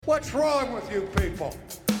What's wrong with you people?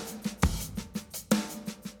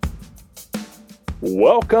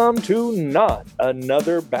 Welcome to Not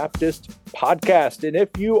Another Baptist Podcast. And if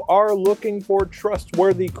you are looking for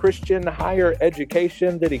trustworthy Christian higher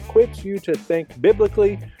education that equips you to think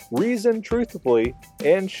biblically, reason truthfully,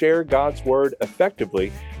 and share God's Word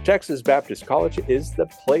effectively, Texas Baptist College is the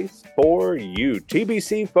place for you.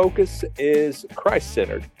 TBC focus is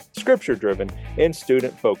Christ-centered, Scripture-driven, and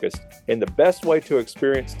student-focused. And the best way to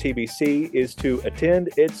experience TBC is to attend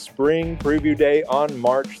its Spring Preview Day on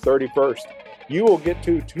March 31st. You will get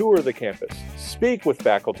to tour the campus, speak with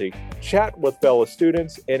faculty, chat with fellow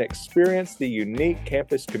students, and experience the unique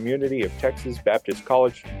campus community of Texas Baptist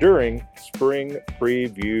College during Spring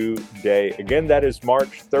Preview Day. Again, that is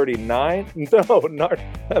March 39th. No, not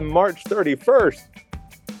March 31st.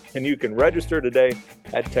 And you can register today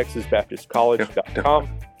at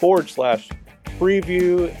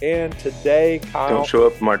texasbaptistcollege.com/preview. And today, Kyle... Don't show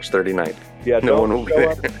up March 39th. Yeah, no one will be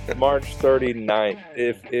there. March 39th,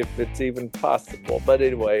 if it's even possible. But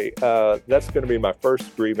anyway, that's going to be my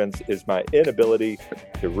first grievance, is my inability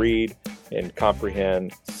to read and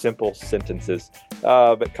comprehend simple sentences.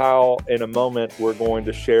 But Kyle, in a moment, we're going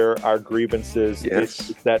to share our grievances. Yes.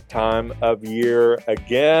 It's that time of year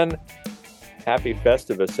again. Happy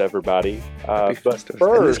Festivus, everybody. Happy Festivus.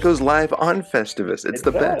 First, and this goes live on Festivus. It's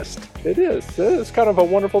the best. It is. It's kind of a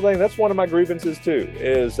wonderful thing. That's one of my grievances, too,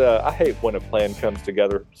 is I hate when a plan comes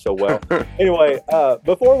together so well. Anyway,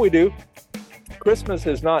 before we do, Christmas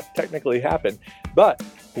has not technically happened, but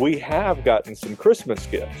we have gotten some Christmas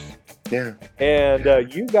gifts. Yeah.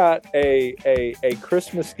 And you got a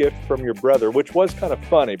Christmas gift from your brother, which was kind of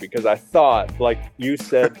funny because I thought, like you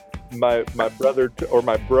said, my brother or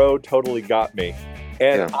my bro totally got me.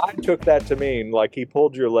 And I took that to mean like he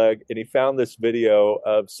pulled your leg and he found this video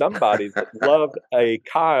of somebody that loved a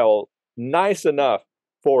Kyle nice enough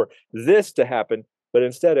for this to happen. But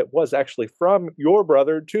instead it was actually from your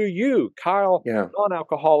brother to you, Kyle,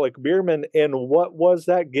 non-alcoholic beerman. And what was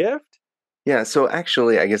that gift? Yeah. So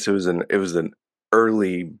actually, I guess it was an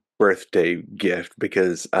early birthday gift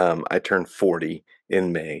because I turned 40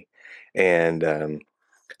 in May. And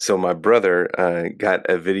so my brother got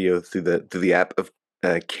a video through the app of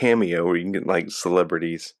Cameo, where you can get like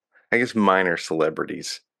celebrities, I guess minor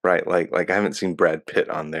celebrities, right? Like I haven't seen Brad Pitt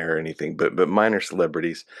on there or anything, but minor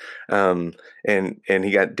celebrities. And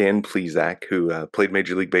he got Dan Plesac, who played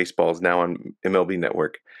Major League Baseball, is now on MLB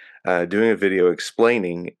Network, doing a video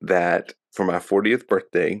explaining that for my 40th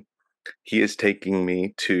birthday, he is taking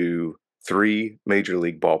me to 3 Major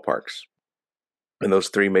League ballparks. And those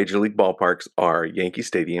 3 Major League ballparks are Yankee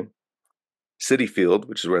Stadium, Citi Field,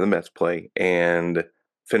 which is where the Mets play, and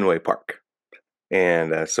Fenway Park.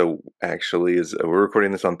 And so actually, as we're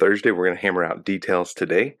recording this on Thursday, we're going to hammer out details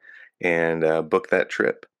today and book that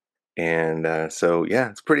trip. And so,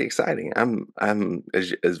 yeah, it's pretty exciting. I'm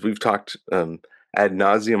as we've talked ad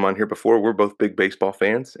nauseum on here before, we're both big baseball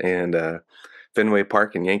fans, and Fenway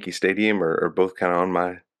Park and Yankee Stadium are both kind of on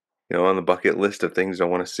my, on the bucket list of things I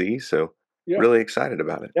want to see. So really excited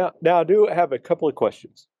about it. Now I do have a couple of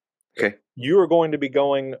questions. Okay. You are going to be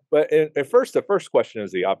going, but at first, the first question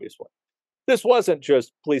is the obvious one. This wasn't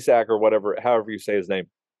just Plesac or whatever, however you say his name.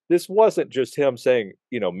 This wasn't just him saying,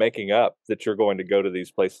 making up that you're going to go to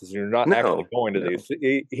these places and you're not actually going to these.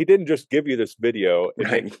 He didn't just give you this video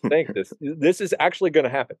and make you think this. This is actually going to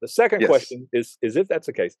happen. The second question is if that's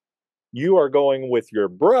the case, you are going with your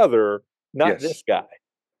brother, not this guy.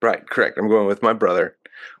 Right, correct. I'm going with my brother.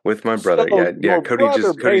 So Cody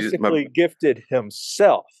basically gifted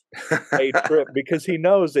himself a trip because he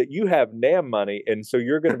knows that you have NAM money, and so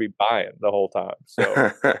you're going to be buying the whole time.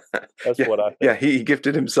 So that's what I think. Yeah, he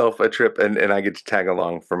gifted himself a trip, and I get to tag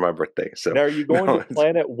along for my birthday. So now, are you going to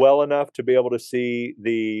plan it well enough to be able to see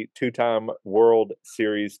the 2-time World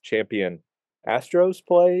Series champion Astros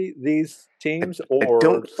play these teams? I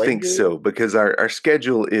don't think so, because our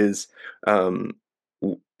schedule is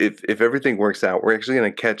if everything works out, we're actually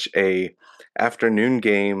going to catch a afternoon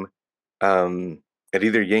game at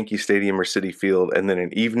either Yankee Stadium or Citi Field, and then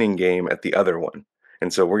an evening game at the other one.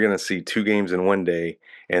 And so we're going to see 2 games in one day,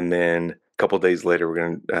 and then a couple days later we're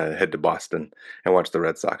going to head to Boston and watch the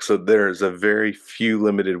Red Sox. So there's a very few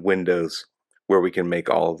limited windows where we can make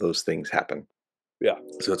all of those things happen. Yeah.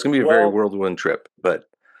 So it's going to be a very whirlwind trip, but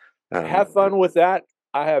have fun with that.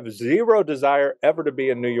 I have zero desire ever to be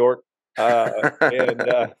in New York.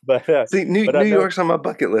 See, New York's on my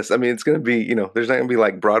bucket list. I mean, it's going to be, there's not going to be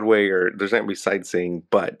like Broadway or there's not going to be sightseeing,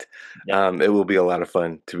 but it will be a lot of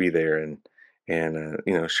fun to be there. And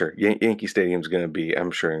sure, Yankee Stadium's going to be,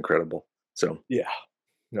 I'm sure, incredible. So yeah,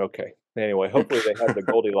 okay. Anyway, hopefully they have the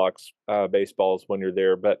Goldilocks baseballs when you're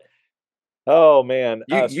there. But oh man,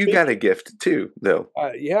 You got a gift too, though.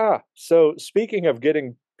 yeah. So speaking of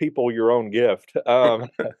getting people your own gift, so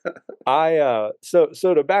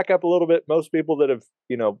to back up a little bit, most people that have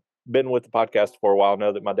been with the podcast for a while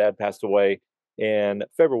know that my dad passed away in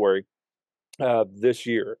February this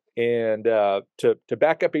year, and to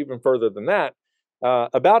back up even further than that,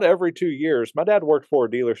 about every 2 years, my dad worked for a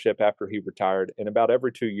dealership after he retired, and about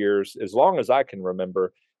every 2 years, as long as I can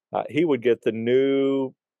remember, he would get the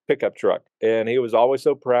new pickup truck, and he was always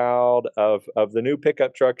so proud of the new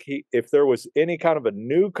pickup truck. If there was any kind of a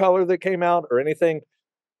new color that came out or anything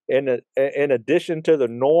in addition to the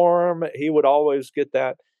norm, he would always get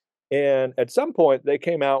that. And at some point, they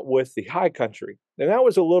came out with the High Country, and that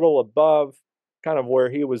was a little above kind of where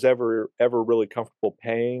he was ever really comfortable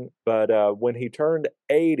paying. But when he turned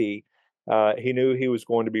 80, he knew he was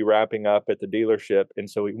going to be wrapping up at the dealership, and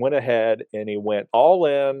so he went ahead and he went all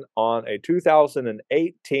in on a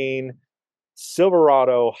 2018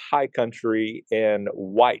 Silverado High Country in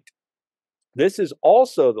white. This is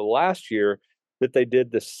also the last year that they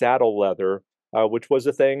did the saddle leather, which was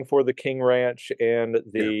a thing for the King Ranch and Yeah.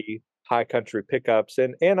 the High Country pickups,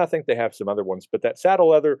 and I think they have some other ones. But that saddle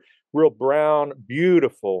leather, real brown,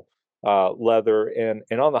 beautiful leather, and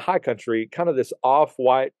on the High Country, kind of this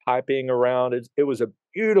off-white piping around. It was a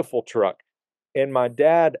beautiful truck, and my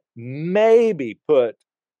dad maybe put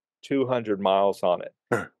 200 miles on it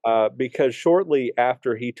Huh. because shortly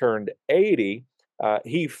after he turned 80,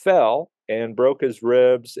 he fell and broke his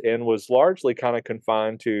ribs and was largely kind of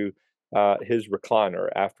confined to his recliner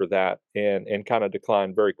after that, and kind of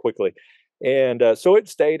declined very quickly. And so it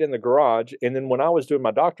stayed in the garage. And then when I was doing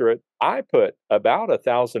my doctorate, I put about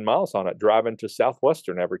 1,000 miles on it, driving to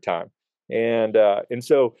Southwestern every time. And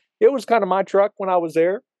so it was kind of my truck when I was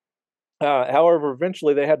there. However,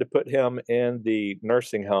 eventually they had to put him in the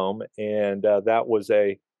nursing home, and that was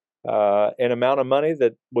an amount of money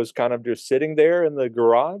that was kind of just sitting there in the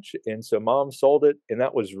garage. And so Mom sold it, and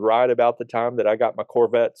that was right about the time that I got my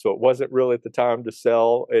Corvette. So it wasn't really at the time to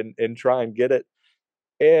sell and try and get it.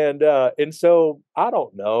 And so I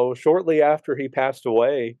don't know. Shortly after he passed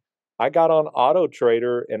away, I got on Auto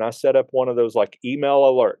Trader and I set up one of those like email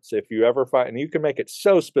alerts. If you ever find, and you can make it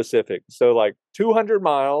so specific. So like 200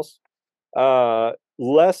 miles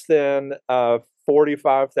less than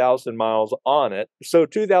 45,000 miles on it, so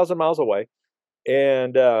 2,000 miles away,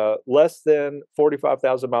 and less than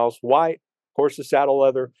 45,000 miles white. Of course, the saddle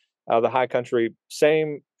leather, the High Country,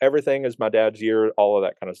 same everything as my dad's year, all of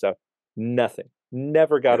that kind of stuff. Nothing.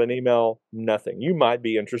 Never got an email. Nothing. You might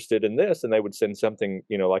be interested in this, and they would send something,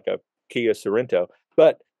 like a Kia Sorento,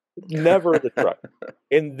 but never the truck.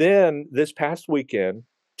 And then this past weekend,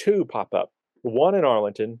 two pop up. One in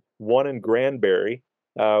Arlington, one in Granbury,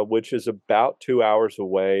 which is about 2 hours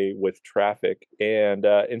away with traffic. And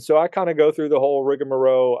so I kind of go through the whole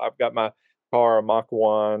rigmarole. I've got my car, a Mach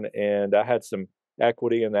 1, and I had some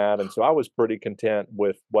equity in that. And so I was pretty content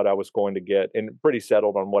with what I was going to get and pretty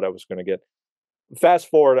settled on what I was going to get. Fast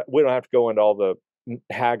forward, we don't have to go into all the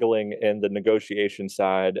haggling and the negotiation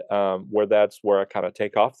side, where that's where I kind of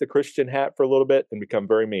take off the Christian hat for a little bit and become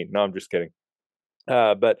very mean. No, I'm just kidding.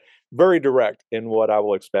 But very direct in what I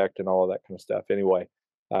will expect and all of that kind of stuff. Anyway,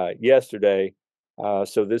 yesterday,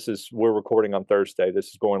 so we're recording on Thursday. This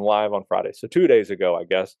is going live on Friday. So 2 days ago, I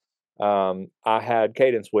guess, I had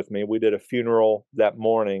Cadence with me. We did a funeral that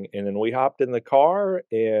morning, and then we hopped in the car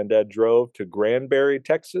and drove to Granbury,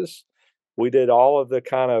 Texas. We did all of the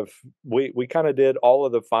we kind of did all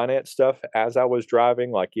of the finance stuff as I was driving.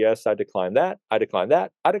 Like, yes, I declined that, I declined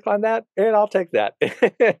that, I declined that, and I'll take that,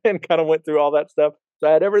 and kind of went through all that stuff. So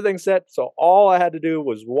I had everything set. So all I had to do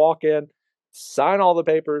was walk in, sign all the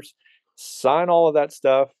papers, sign all of that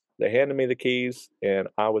stuff. They handed me the keys, and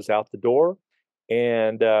I was out the door.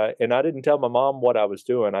 And I didn't tell my mom what I was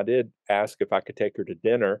doing. I did ask if I could take her to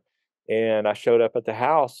dinner, and I showed up at the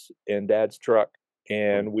house in Dad's truck,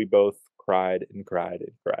 and we both cried and cried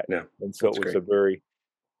and cried. Yeah, And so that's it was great.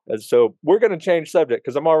 so we're going to change subject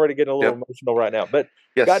because I'm already getting a little Yep. emotional right now. But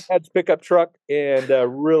got Yes. Dad's pickup truck, and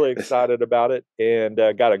really excited about it, and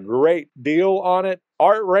got a great deal on it.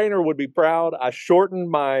 Art Rayner would be proud. I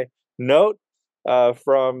shortened my note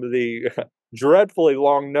from the dreadfully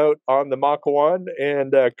long note on the Mach 1,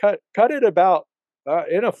 and cut it about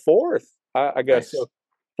in a fourth, I guess. Nice. So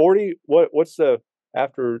 40. What's the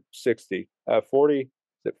after 60? 40. Is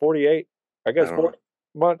it 48? I guess I don't know. 40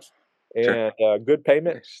 months. Sure. And good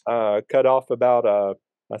payment. Nice. Cut off about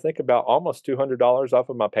I think about almost $200 off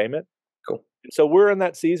of my payment. Cool. So we're in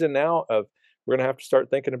that season now of we're gonna have to start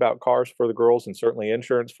thinking about cars for the girls and certainly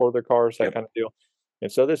insurance for their cars, that Yep. kind of deal.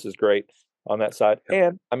 And so this is great on that side.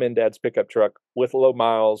 And I'm in Dad's pickup truck with low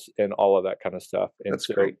miles and all of that kind of stuff. And That's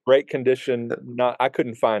so great. condition. I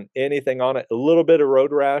couldn't find anything on it. A little bit of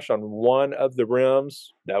road rash on one of the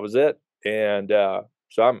rims. That was it. And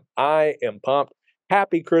so I am pumped.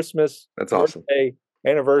 Happy Christmas, That's awesome. birthday,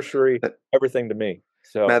 anniversary, That- everything to me.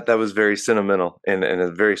 So Matt, that was very sentimental and a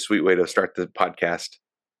very sweet way to start the podcast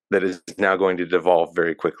that is now going to devolve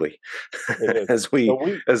very quickly it is. as So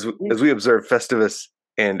we as we observe Festivus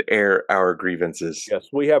and air our grievances. yes,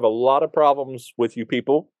 we have a lot of problems with you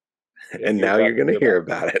people. And now you're going to hear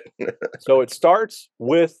about it. So it starts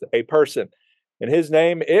with a person, and his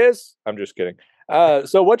name is, I'm just kidding.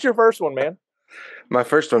 So what's your first one, man? My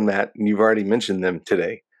first one, Matt, and you've already mentioned them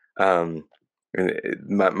today.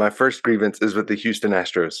 My first grievance is with the Houston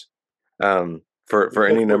Astros, for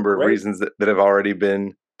any number of reasons that have already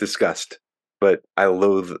been discussed, but I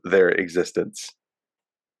loathe their existence.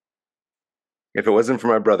 If it wasn't for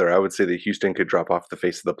my brother, I would say that Houston could drop off the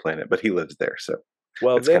face of the planet, but he lives there, so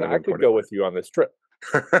Well, it's then kind of I could important. go with you on this trip.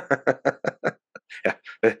 Yeah,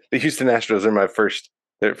 the Houston Astros are my first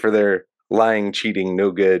for their lying, cheating,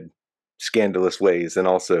 no good, scandalous ways, and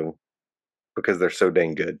also because they're so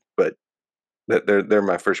dang good. But they're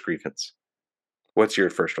my first grievance. What's your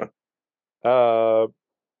first one?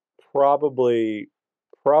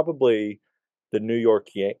 Probably the New York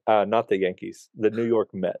not the Yankees, the New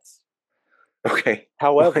York Mets. Okay.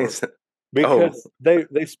 However, because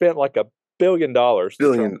they spent like $1 billion,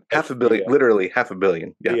 half a billion, literally $500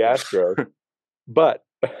 million. Yeah. The Astros. But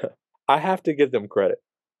I have to give them credit.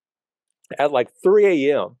 At like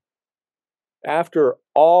 3 a.m., after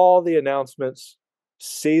all the announcements,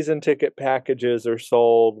 season ticket packages are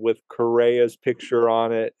sold with Correa's picture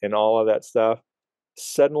on it and all of that stuff,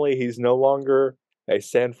 suddenly he's no longer a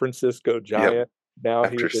San Francisco Giant. Yep. Now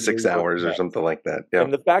after 6 hours or something like that. Yeah.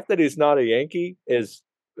 And the fact that he's not a Yankee is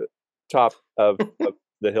top of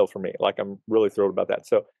the hill for me. Like, I'm really thrilled about that.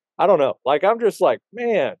 So I don't know. Like, I'm just like,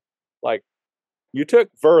 man, like, you took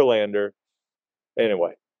Verlander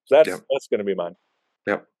anyway. So that's going to be mine.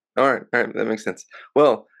 Yep. All right. That makes sense.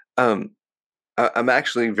 Well, I'm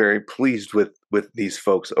actually very pleased with these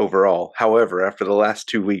folks overall. However, after the last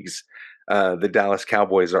 2 weeks, the Dallas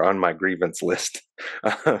Cowboys are on my grievance list.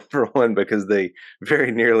 For one, because they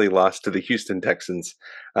very nearly lost to the Houston Texans.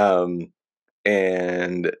 And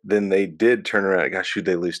then they did turn around. Gosh, who'd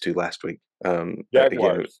they lose to last week? Jaguars.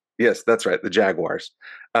 Again, yes, that's right. The Jaguars.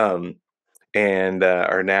 And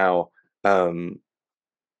are now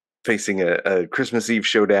facing a Christmas Eve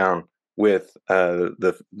showdown with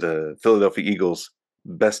the Philadelphia Eagles,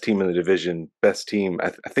 best team in the division, best team,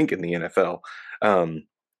 I think, in the NFL.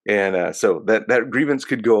 And so that grievance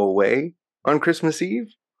could go away on Christmas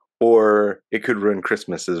Eve, or it could ruin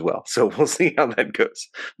Christmas as well. So we'll see how that goes.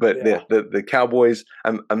 But the Cowboys,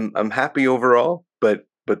 I'm happy overall, but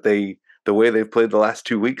the way they've played the last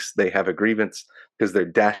 2 weeks, they have a grievance because they're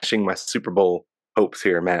dashing my Super Bowl hopes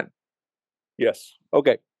here, Matt. Yes.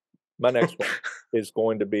 Okay. My next one is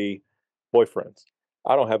going to be boyfriends.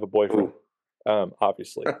 I don't have a boyfriend,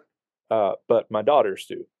 obviously, but my daughters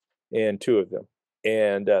do, and 2 of them.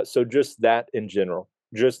 And so just that in general,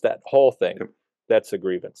 just that whole thing, that's a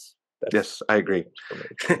grievance. Yes, I agree.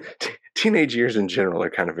 Teenage years in general are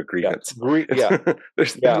kind of a grievance. Yeah.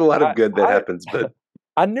 There's a lot of good that happens, but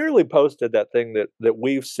I nearly posted that thing that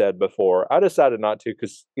we've said before. I decided not to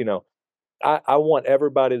because, I want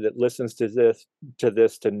everybody that listens to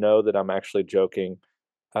this to know that I'm actually joking,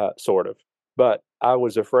 sort of. But I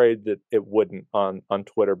was afraid that it wouldn't on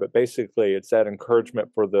Twitter. But basically, it's that encouragement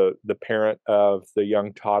for the parent of the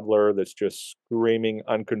young toddler that's just screaming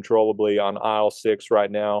uncontrollably on aisle 6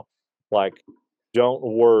 right now. Like, don't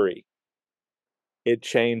worry. It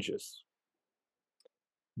changes.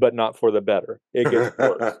 But not for the better. It gets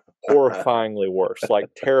worse. Horrifyingly worse, like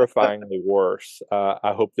terrifyingly worse.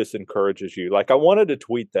 I hope this encourages you. Like, I wanted to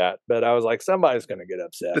tweet that, but I was like, somebody's going to get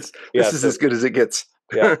upset. This is as good as it gets.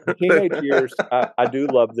 Yeah, teenage years, I do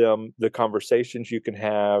love them. The conversations you can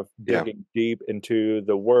have, digging deep into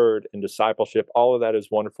the word and discipleship, all of that is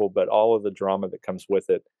wonderful, but all of the drama that comes with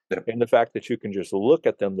it, and the fact that you can just look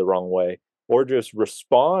at them the wrong way, or just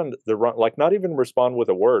respond like not even respond with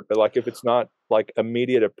a word, but like if it's not like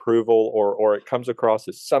immediate approval or it comes across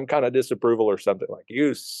as some kind of disapproval or something, like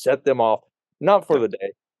you set them off, not for the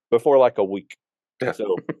day, but for like a week. Yeah.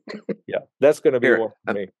 So that's going to be one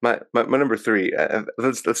for me. My number 3.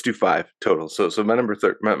 Let's do 5 total. So my number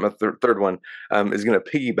my third one is going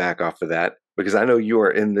to piggyback off of that because I know you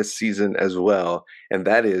are in this season as well, and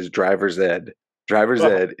that is driver's ed. Driver's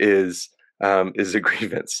ed is a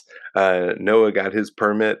grievance. Noah got his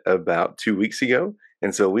permit about 2 weeks ago,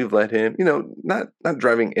 And so we've let him, not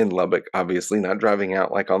driving in Lubbock, obviously, not driving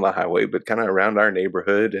out like on the highway, but kind of around our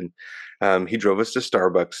neighborhood. And he drove us to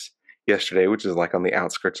Starbucks yesterday, which is like on the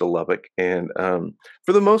outskirts of Lubbock. And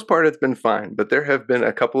for the most part, it's been fine. But there have been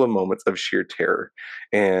a couple of moments of sheer terror.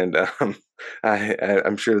 And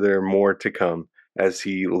I'm sure there are more to come as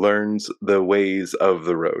he learns the ways of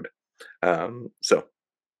the road. So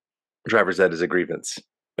driver's ed is a grievance.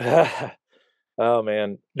 Oh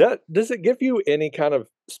man, does it give you any kind of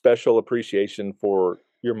special appreciation for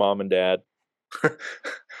your mom and dad? Like,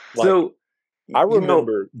 So, I you know,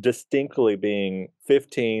 remember distinctly being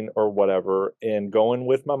 15 or whatever and going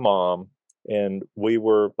with my mom, and we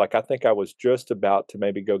were like, I think I was just about to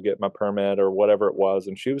maybe go get my permit or whatever it was,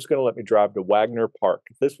 and she was going to let me drive to Wagner Park.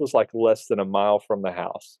 This was like less than a mile from the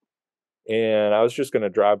house, and I was just going to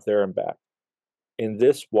drive there and back. And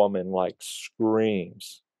this woman like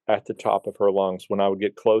screams at the top of her lungs when I would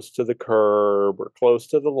get close to the curb or close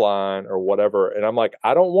to the line or whatever. And I'm like,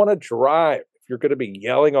 I don't want to drive if you're going to be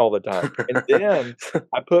yelling all the time. And then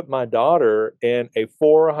I put my daughter in a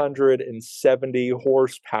 470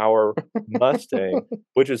 horsepower Mustang,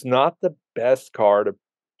 which is not the best car to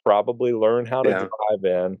probably learn how to yeah, drive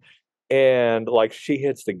in. And like she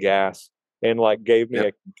hits the gas and like gave me yep.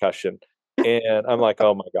 a concussion. And I'm like,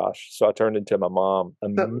 "Oh my gosh." So I turned into my mom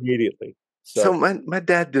So, immediately. so So, my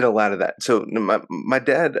dad did a lot of that. So my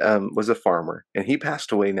dad was a farmer, and he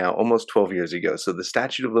passed away now almost 12 years ago. So the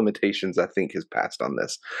statute of limitations, I think, has passed on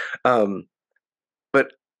this. Um,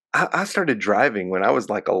 but I started driving when I was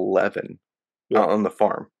like 11 yeah. on the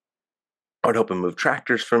farm. I would help him move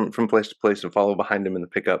tractors from place to place and follow behind him in the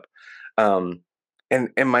pickup. Um, and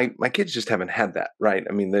my kids just haven't had that, right?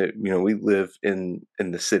 I mean, we live in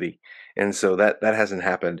the city, and so that hasn't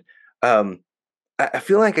happened. Um, I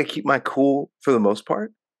feel like I keep my cool for the most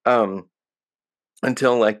part, um,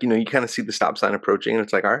 until like you kind of see the stop sign approaching, and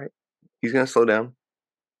it's like, all right, he's gonna slow down.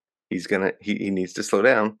 He needs to slow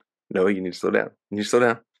down. No, you need to slow down. You need to slow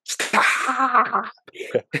down. Stop.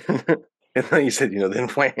 And then you said, then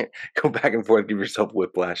go back and forth, give yourself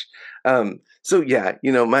whiplash. So yeah,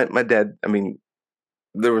 my dad. I mean,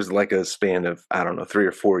 there was like a span of I don't know 3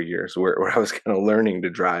 or 4 years where I was kind of learning to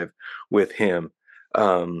drive with him.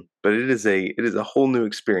 But it is a whole new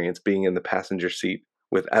experience being in the passenger seat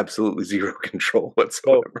with absolutely zero control So,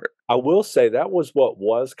 whatsoever. I will say that was what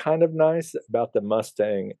was kind of nice about the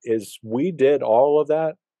Mustang is we did all of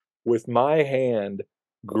that with my hand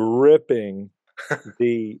gripping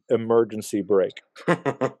the emergency brake.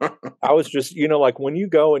 I was just like, when you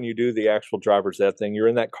go and you do the actual driver's ed thing, you're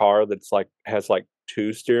in that car that's, like has, like,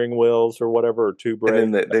 2 steering wheels or whatever, or 2 And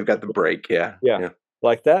then brakes. they've got the brake, yeah, Yeah. yeah.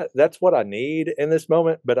 Like that's what I need in this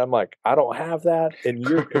moment, but I'm like, "I don't have that, and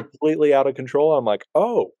you're completely out of control." I'm like,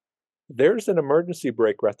 "Oh, there's an emergency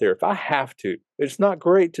brake right there. If I have to, it's not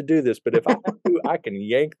great to do this, but if I have to, I can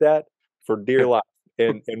yank that for dear life,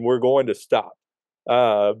 and we're going to stop."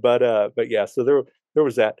 But yeah, so there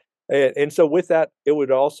was that. And so with that, it would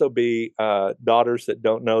also be, daughters that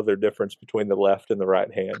don't know their difference between the left and the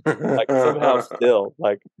right hand. Like, somehow still,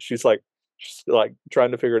 like, she's, like, trying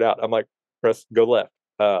to figure it out. I'm like, "Press go left."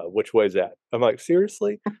 Which way is that?" I'm like,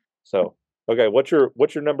 "Seriously?" So, okay, what's your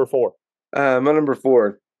number 4? My number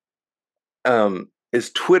 4,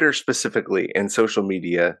 is Twitter specifically and social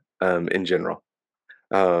media, in general.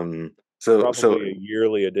 So Probably a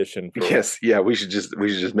yearly edition for yes, yeah, we should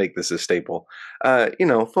just make this a staple.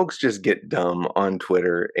 Folks just get dumb on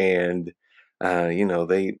Twitter, and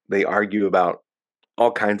they argue about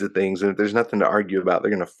all kinds of things, and if there's nothing to argue about,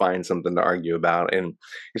 they're going to find something to argue about, and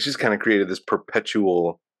it's just kind of created this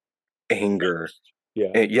perpetual anger. yeah,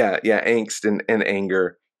 Yeah, yeah, angst and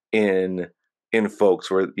anger in in folks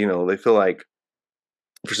where they feel like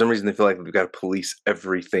for some reason they feel like we've got to police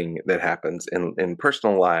everything that happens in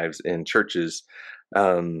personal lives in churches.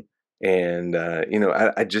 um and I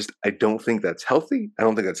don't think that's healthy. I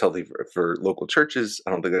don't think that's healthy for local churches.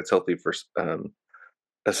 I don't think that's healthy for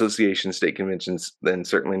associations, state conventions, then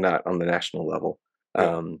certainly not on the national level.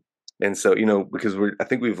 yeah. And so because I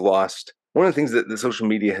think we've lost one of the things that the social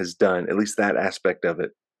media has done, at least that aspect of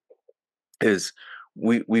it, is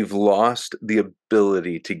we've lost the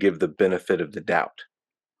ability to give the benefit of the doubt,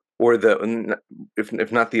 or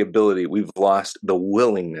if not the ability, we've lost the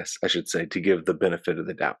willingness, I should say, to give the benefit of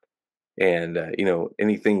the doubt. And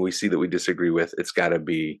anything we see that we disagree with, it's got to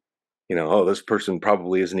be, oh, this person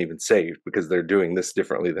probably isn't even saved because they're doing this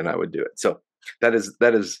differently than I would do it. So that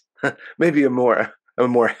is maybe a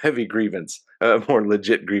more heavy grievance, a more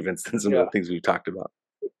legit grievance than some of Yeah. the things we've talked about.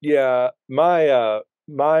 Yeah, my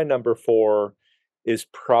number 4 is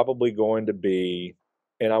probably going to be,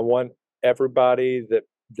 and I want everybody that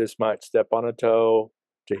this might step on a toe,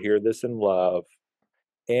 to hear this in love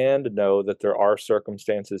and know that there are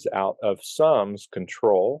circumstances out of some's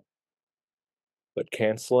control, but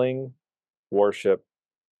canceling worship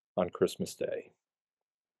on Christmas Day.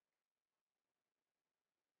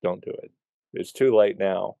 Don't do it. It's too late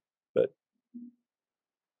now, but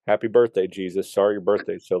happy birthday, Jesus. Sorry your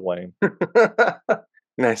birthday's so lame.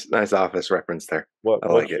 Nice Office reference there.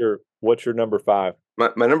 What's your number 5?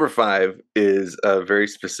 My number 5 is very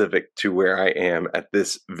specific to where I am at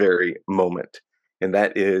this very moment, and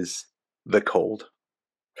that is the cold.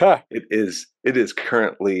 Ha! It is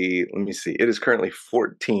currently, let me see, it is currently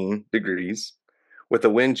 14 degrees with a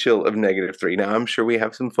wind chill of -3. Now, I'm sure we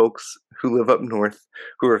have some folks who live up north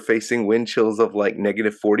who are facing wind chills of like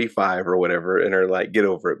 -45 or whatever and are like, get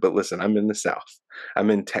over it. But listen, I'm in the South. I'm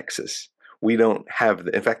in Texas. We don't have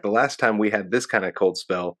in fact, the last time we had this kind of cold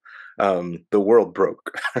spell, the world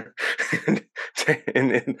broke.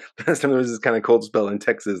 and last time there was this kind of cold spell in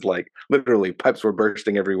Texas, like literally pipes were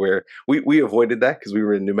bursting everywhere. We avoided that because we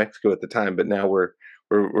were in New Mexico at the time, but now we're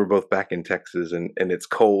both back in Texas, and it's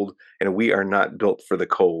cold, and we are not built for the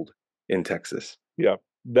cold in Texas. Yeah,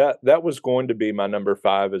 that was going to be my number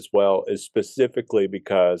 5 as well, is specifically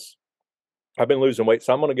because I've been losing weight.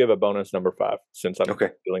 So I'm going to give a bonus number 5 since I'm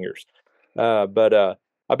stealing yours. But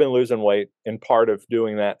I've been losing weight, and part of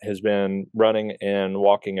doing that has been running and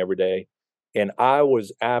walking every day. And I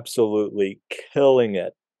was absolutely killing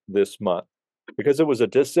it this month because it was a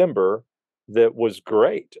December that was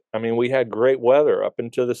great. I mean, we had great weather up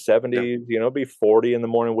into the 70s, it'd be 40 in the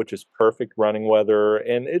morning, which is perfect running weather.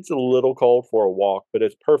 And it's a little cold for a walk, but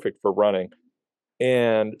it's perfect for running.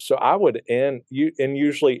 And so I would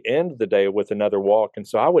usually end the day with another walk. And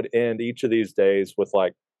so I would end each of these days with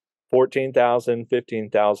like 14,000,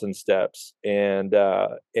 15,000 steps. And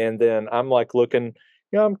then I'm like looking,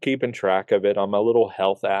 I'm keeping track of it on my little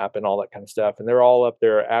health app and all that kind of stuff. And they're all up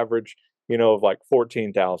there average, of like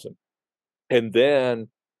 14,000. And then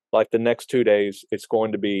like the next 2 days, it's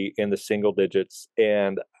going to be in the single digits.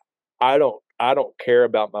 And I don't care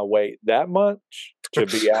about my weight that much to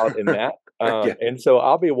be out in that. And so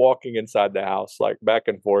I'll be walking inside the house, like back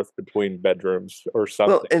and forth between bedrooms or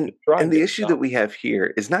something. Well, and the issue that we have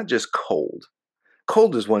here is not just cold.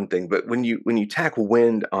 Cold is one thing, but when you tack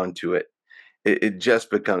wind onto it, it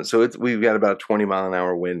just becomes, so we've got about a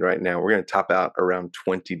 20-mile-an-hour wind right now. We're going to top out around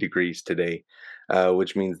 20 degrees today,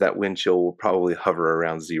 which means that wind chill will probably hover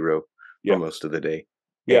around 0 for most of the day.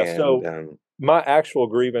 Yeah. And, so my actual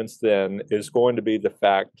grievance then is going to be the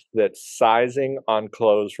fact that sizing on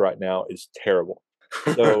clothes right now is terrible.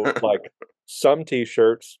 So like some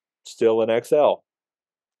t-shirts still in XL,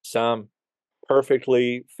 some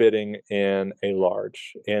perfectly fitting in a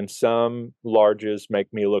large, and some larges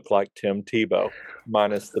make me look like Tim Tebow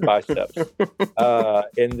minus the biceps.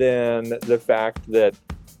 And then the fact that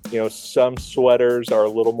some sweaters are a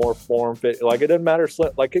little more form fit, like it doesn't matter,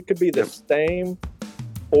 like it could be the same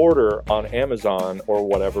order on Amazon or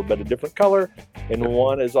whatever, but a different color, and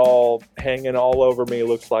one is all hanging all over me,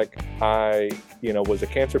 looks like I was a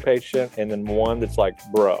cancer patient, and then one that's like,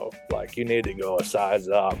 bro, like you need to go a size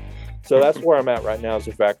up. So that's where I'm at right now, is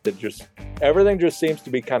the fact that just everything just seems to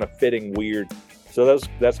be kind of fitting weird. So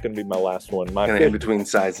that's going to be my last one. My kind of in between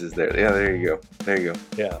sizes there. Yeah, there you go.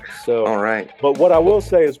 Yeah. So all right. But what I will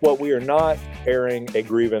say is what we are not airing a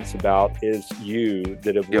grievance about is you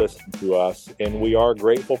that have listened to us, and we are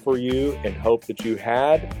grateful for you and hope that you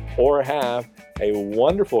had or have a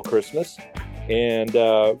wonderful Christmas. And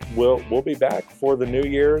we'll be back for the New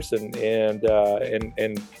Year's and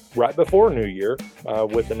right before New Year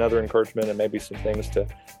with another encouragement and maybe some things to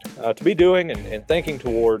be doing and thinking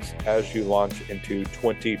towards as you launch into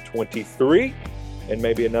 2023 and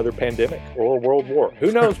maybe another pandemic or world war.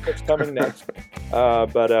 Who knows what's coming next?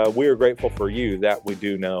 But we are grateful for you, that we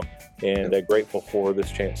do know, and grateful for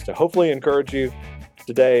this chance to hopefully encourage you.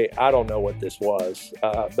 Today, I don't know what this was,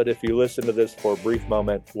 but if you listen to this for a brief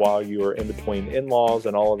moment while you are in between in-laws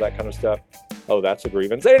and all of that kind of stuff, that's a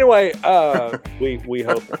grievance. Anyway, we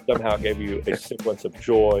hope somehow it gave you a sequence of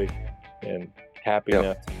joy and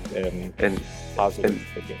happiness and positive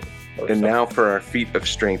thinking. And now for our feat of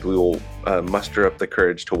strength, we will muster up the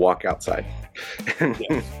courage to walk outside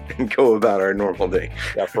and go about our normal day.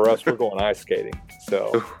 Yeah, for us, we're going ice skating.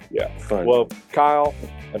 So, fun. Well, Kyle,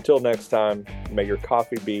 until next time, may your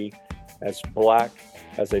coffee be as black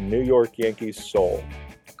as a New York Yankees soul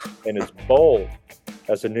and as bold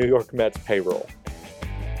as a New York Mets payroll.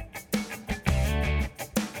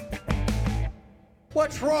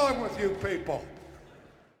 What's wrong with you people?